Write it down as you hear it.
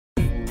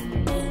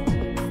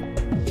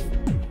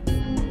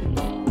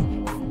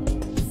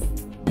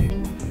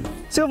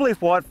Silverleaf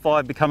whitefly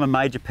have become a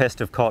major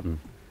pest of cotton.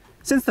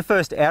 Since the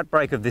first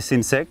outbreak of this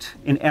insect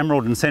in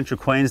Emerald and Central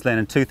Queensland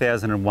in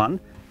 2001,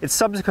 it's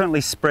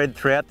subsequently spread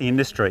throughout the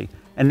industry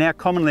and now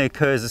commonly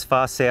occurs as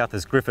far south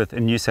as Griffith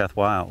in New South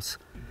Wales.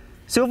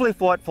 Silverleaf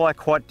whitefly are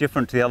quite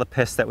different to the other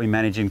pests that we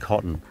manage in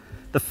cotton.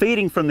 The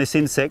feeding from this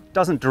insect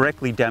doesn't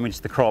directly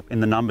damage the crop in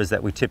the numbers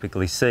that we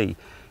typically see.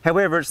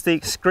 However, it's the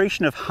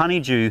excretion of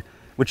honeydew,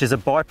 which is a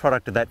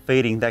byproduct of that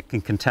feeding, that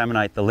can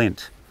contaminate the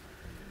lint.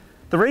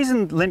 The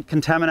reason lint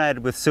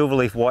contaminated with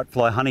silverleaf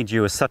whitefly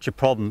honeydew is such a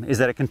problem is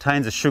that it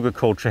contains a sugar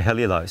called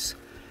trihellulose.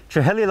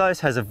 Trihellulose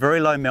has a very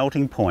low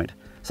melting point,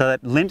 so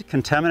that lint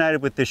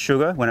contaminated with this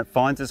sugar, when it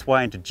finds its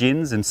way into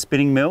gins and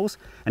spinning mills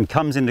and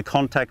comes into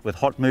contact with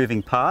hot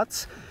moving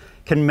parts,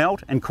 can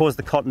melt and cause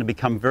the cotton to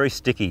become very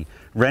sticky,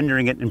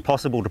 rendering it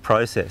impossible to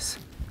process.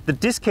 The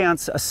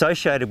discounts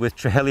associated with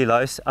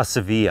trihellulose are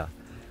severe.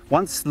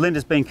 Once lint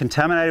has been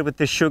contaminated with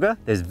this sugar,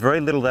 there's very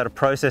little that a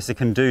processor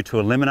can do to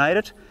eliminate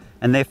it,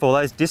 and therefore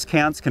those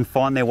discounts can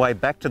find their way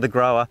back to the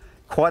grower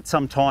quite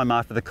some time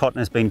after the cotton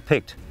has been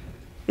picked.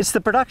 It's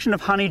the production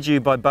of honeydew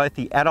by both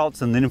the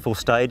adults and nymphal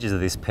stages of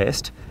this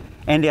pest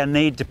and our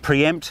need to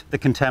preempt the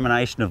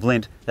contamination of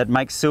lint that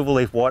makes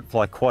silverleaf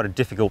whitefly quite a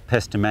difficult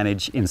pest to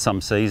manage in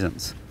some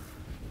seasons.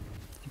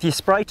 If you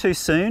spray too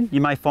soon,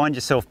 you may find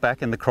yourself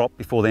back in the crop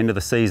before the end of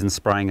the season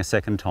spraying a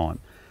second time.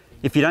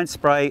 If you don't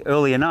spray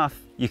early enough,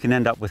 you can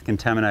end up with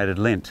contaminated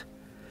lint.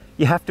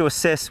 You have to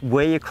assess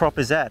where your crop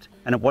is at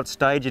and at what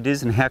stage it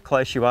is and how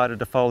close you are to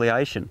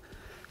defoliation.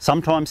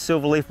 Sometimes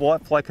silverleaf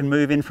whitefly can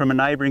move in from a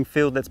neighbouring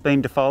field that's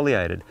been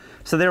defoliated.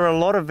 So there are a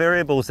lot of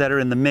variables that are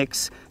in the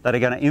mix that are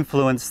going to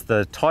influence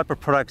the type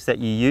of products that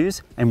you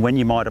use and when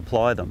you might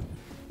apply them.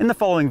 In the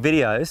following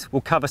videos,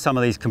 we'll cover some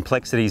of these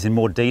complexities in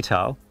more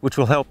detail, which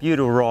will help you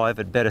to arrive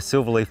at better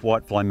silverleaf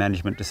whitefly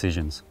management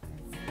decisions.